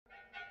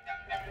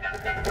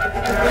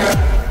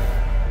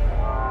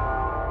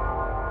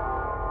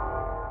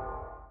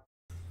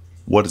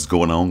What is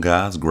going on,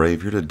 guys?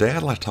 Grave here. Today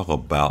I'd like to talk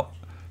about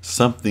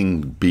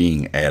something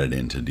being added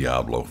into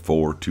Diablo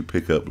 4 to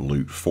pick up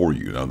loot for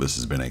you. Now, this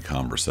has been a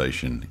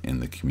conversation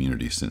in the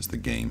community since the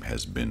game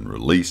has been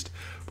released.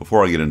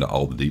 Before I get into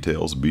all the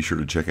details, be sure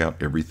to check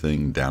out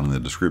everything down in the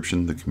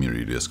description, the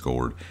community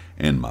Discord,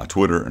 and my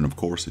Twitter. And of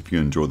course, if you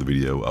enjoyed the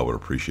video, I would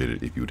appreciate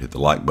it if you would hit the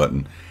like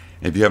button.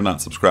 If you have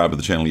not subscribed to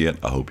the channel yet,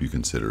 I hope you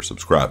consider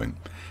subscribing.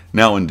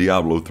 Now, in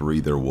Diablo 3,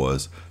 there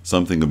was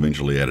something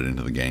eventually added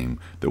into the game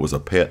that was a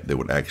pet that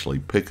would actually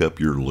pick up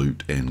your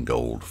loot and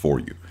gold for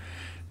you.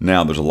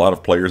 Now, there's a lot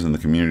of players in the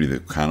community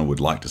that kind of would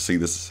like to see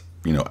this,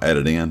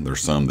 added in.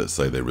 There's some that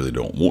say they really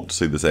don't want to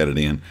see this added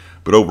in,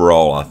 but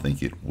overall, I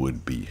think it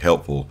would be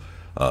helpful.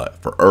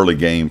 For early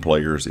game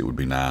players, it would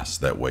be nice.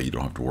 That way you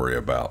don't have to worry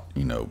about,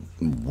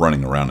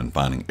 running around and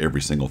finding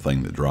every single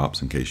thing that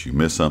drops in case you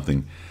miss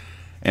something.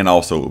 And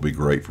also, it would be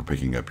great for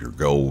picking up your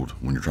gold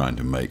when you're trying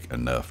to make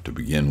enough to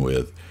begin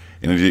with.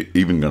 And it's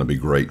even going to be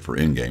great for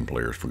in-game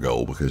players for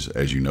gold because,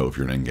 as you know, if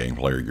you're an in-game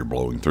player, you're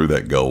blowing through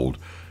that gold,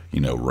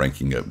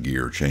 ranking up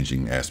gear,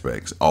 changing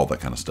aspects, all that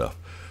kind of stuff.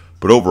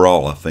 But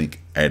overall, I think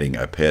adding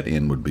a pet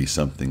in would be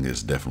something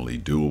that's definitely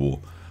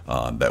doable.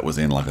 That was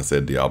in, like I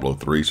said, Diablo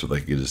 3, so they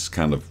could just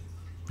kind of,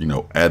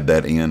 add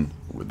that in.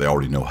 They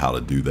already know how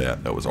to do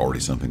that. That was already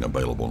something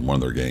available in one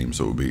of their games,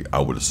 so it would be, I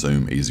would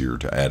assume, easier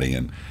to add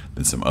in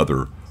than some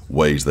other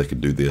ways they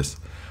could do this.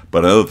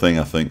 But another thing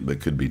I think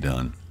that could be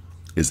done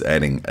is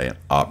adding an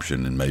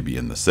option, and maybe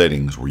in the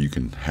settings, where you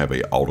can have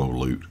a auto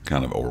loot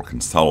kind of, or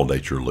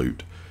consolidate your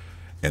loot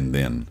and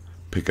then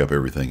pick up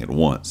everything at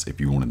once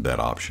if you wanted that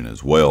option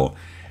as well.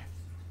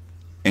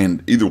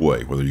 And either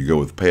way, whether you go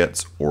with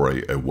pets or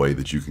a way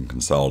that you can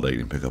consolidate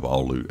and pick up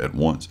all loot at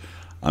once,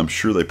 I'm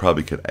sure they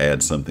probably could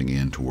add something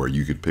in to where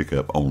you could pick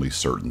up only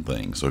certain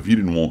things. So if you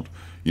didn't want,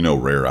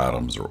 rare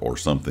items or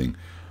something,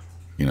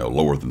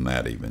 lower than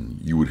that even,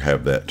 you would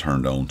have that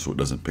turned on so it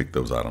doesn't pick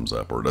those items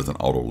up, or it doesn't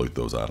auto loot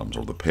those items,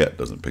 or the pet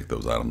doesn't pick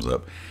those items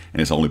up.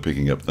 And it's only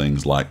picking up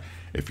things like,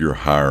 if you're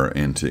higher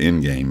into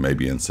in-game,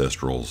 maybe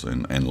ancestrals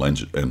and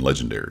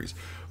legendaries.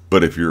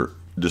 But if you're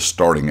just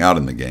starting out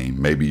in the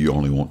game, maybe you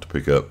only want to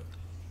pick up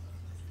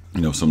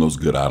some of those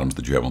good items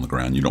that you have on the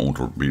ground. You don't want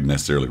to be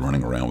necessarily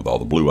running around with all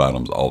the blue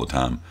items all the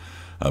time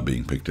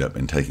being picked up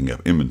and taking up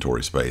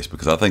inventory space,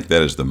 because I think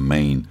that is the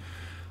main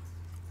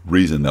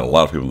reason that a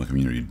lot of people in the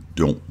community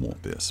don't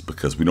want this,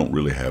 because we don't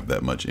really have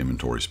that much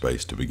inventory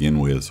space to begin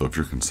with. So if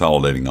you're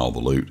consolidating all the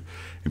loot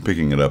and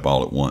picking it up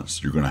all at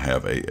once, you're going to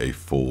have a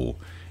full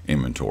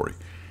inventory.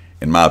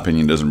 In my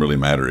opinion, it doesn't really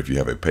matter if you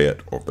have a pet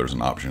or if there's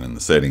an option in the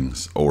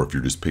settings, or if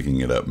you're just picking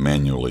it up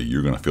manually.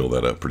 You're going to fill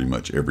that up pretty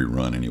much every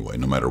run anyway,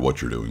 no matter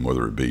what you're doing,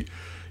 whether it be,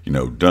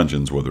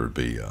 dungeons, whether it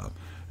be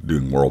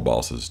doing world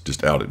bosses,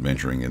 just out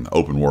adventuring in the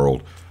open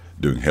world,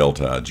 doing hell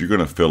tides. You're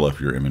going to fill up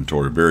your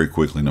inventory very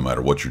quickly no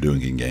matter what you're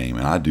doing in game.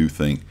 And I do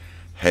think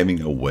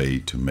having a way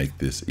to make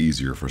this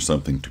easier for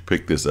something to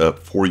pick this up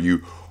for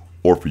you,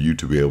 or for you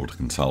to be able to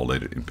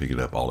consolidate it and pick it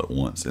up all at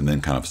once, and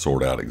then kind of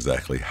sort out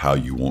exactly how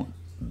you want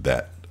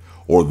that,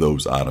 or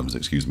those items,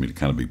 to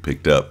kind of be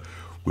picked up,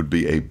 would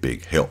be a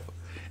big help.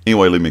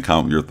 Anyway, leave me a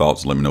comment with your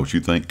thoughts, let me know what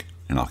you think,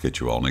 and I'll catch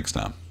you all next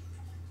time.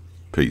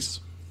 Peace.